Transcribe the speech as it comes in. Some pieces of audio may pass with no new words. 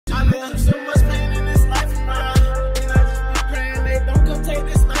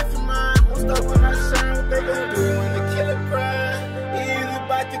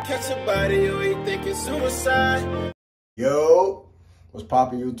got your body, you ain't thinking suicide. Yo, what's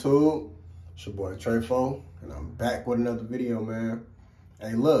poppin' YouTube? It's your boy Trefo, and I'm back with another video, man.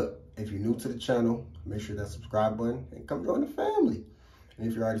 Hey, look, if you're new to the channel, make sure that subscribe button and come join the family. And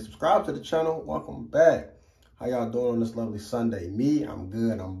if you're already subscribed to the channel, welcome back. How y'all doing on this lovely Sunday? Me, I'm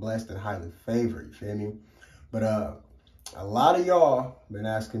good. I'm blessed and highly favored, you feel me? But a lot of y'all been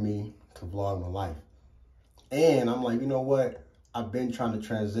asking me to vlog my life. And I'm like, you know what? I've been trying to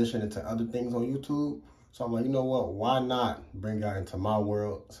transition into other things on YouTube. So I'm like, you know what? Why not bring y'all into my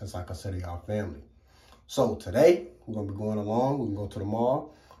world since I consider y'all family? So today, we're going to be going along. We're going to go to the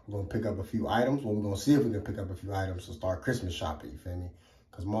mall. We're going to pick up a few items. Well, we're going to see if we can pick up a few items to start Christmas shopping, you feel me?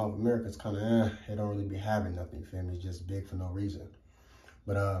 Because Mall of America is kind of, they don't really be having nothing, you feel me? It's just big for no reason.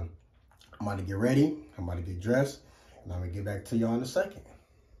 But I'm about to get ready. I'm about to get dressed. And I'm going to get back to y'all in a second.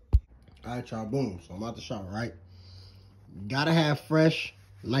 All right, y'all, boom. So I'm out the shop, right? Gotta have fresh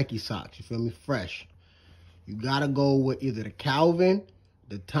Nike socks, you feel me? Fresh. You gotta go with either the Calvin,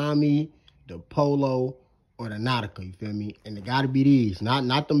 the Tommy, the Polo, or the Nautica, you feel me? And it gotta be these,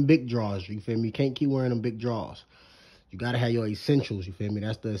 not them big draws, you feel me? You can't keep wearing them big draws. You gotta have your essentials, you feel me?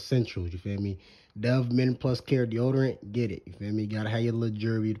 That's the essentials, you feel me? Dove Men Plus Care deodorant, get it, you feel me? You gotta have your little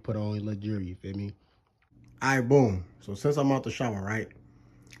jewelry to put on your little jewelry, you feel me? All right, boom. So since I'm out the shower, right?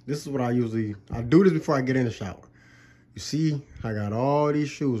 This is what I do this before I get in the shower. You see, I got all these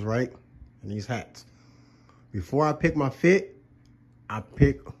shoes, right? And these hats. Before I pick my fit, I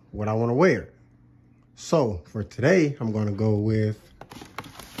pick what I want to wear. So for today, I'm going to go with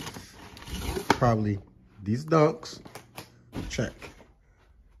probably these Dunks. Check.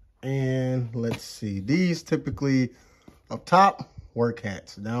 And let's see. These typically up top, work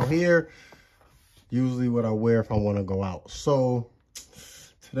hats. Down here, usually what I wear if I want to go out. So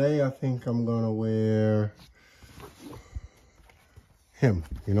today, I think I'm going to wear him,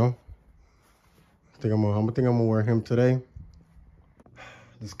 you know? I think I'm gonna wear him today.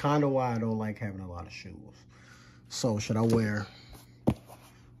 That's kind of why I don't like having a lot of shoes. So should I wear,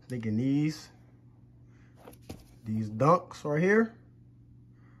 thinking these Dunks right here,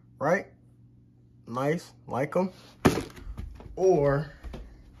 right? Nice, like them. Or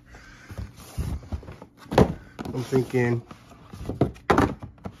I'm thinking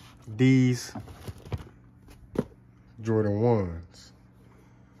these Jordan 1s.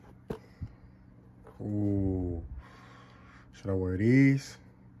 Ooh, should I wear these?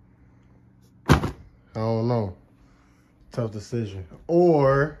 I don't know. Tough decision.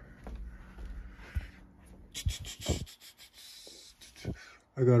 Or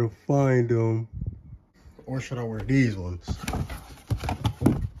I gotta find them. Or should I wear these ones?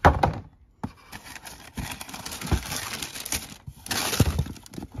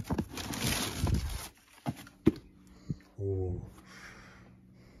 Ooh,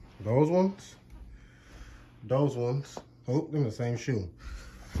 those ones. Those ones. Oh, they're the same shoe.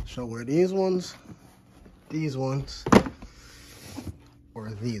 So wear these ones, or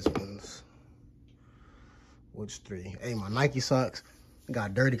these ones. Which three? Hey, my Nike socks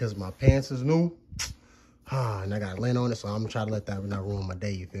got dirty because my pants is new. And I got lint on it, so I'm gonna try to let that not ruin my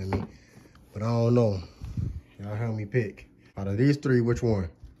day, you feel me? But I don't know. Y'all help me pick. Out of these three, which one?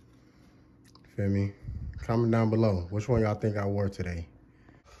 You feel me? Comment down below. Which one y'all think I wore today?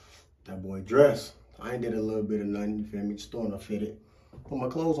 That boy dress. I ain't did a little bit of nothing, you feel me? Just throwing a fitted. Put my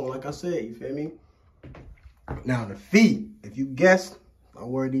clothes on like I said, you feel me? Now the feet, if you guessed I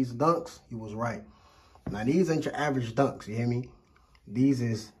wore these Dunks, you was right. Now these ain't your average Dunks, you hear me? These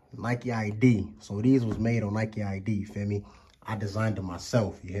is Nike ID. So these was made on Nike ID, you feel me? I designed them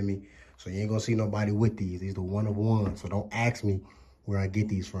myself, you hear me? So you ain't gonna see nobody with these. These are one of one. So don't ask me where I get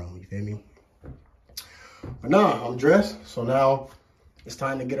these from, you feel me? But now I'm dressed, so now it's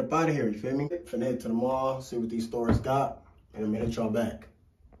time to get up out of here, you feel me? Finna head to the mall, see what these stores got, and I'm gonna hit y'all back.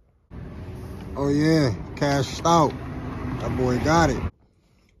 Oh yeah, cashed out. That boy got it.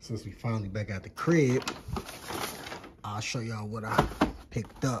 Since we finally back at the crib, I'll show y'all what I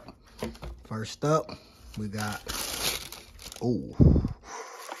picked up. First up, we got,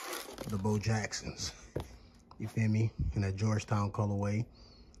 the Bo Jacksons. You feel me? In that Georgetown colorway.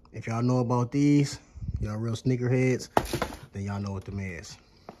 If y'all know about these, y'all real sneakerheads, then y'all know what them is.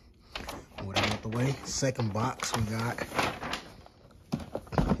 With that out the way, second box we got.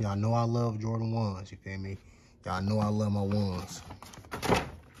 Y'all know I love Jordan 1s, you feel me? Y'all know I love my 1s.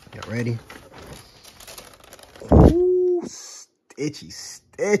 Y'all ready? Ooh, stitchy.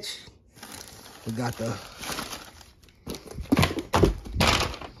 We got the,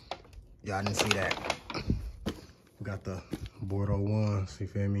 y'all didn't see that. We got the Bordeaux 1s, you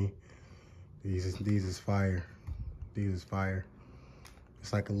feel me? These is fire. These is fire.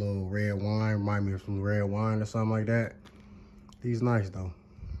 It's like a little red wine. Remind me of some red wine or something like that. These nice though.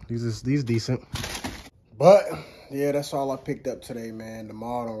 These decent. But yeah, that's all I picked up today, man. The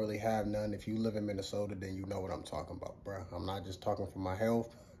mall don't really have none. If you live in Minnesota, then you know what I'm talking about, bro. I'm not just talking for my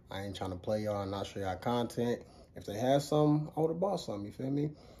health. I ain't trying to play y'all and not show y'all content. If they had some, I would have bought some, you feel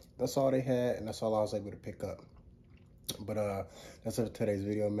me? That's all they had, and that's all I was able to pick up. But that's it for today's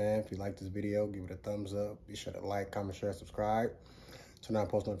video, man. If you like this video, give it a thumbs up. Be sure to like, comment, share, subscribe. Turn on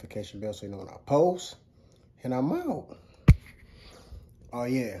post notification bell so you know when I post. And I'm out. Oh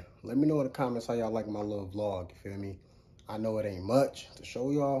yeah, let me know in the comments how y'all like my little vlog, you feel me? I know it ain't much to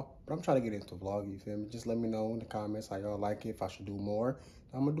show y'all, but I'm trying to get into vlog, you feel me? Just let me know in the comments how y'all like it. If I should do more,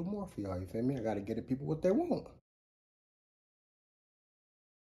 I'm gonna do more for y'all, you feel me? I gotta get the people what they want.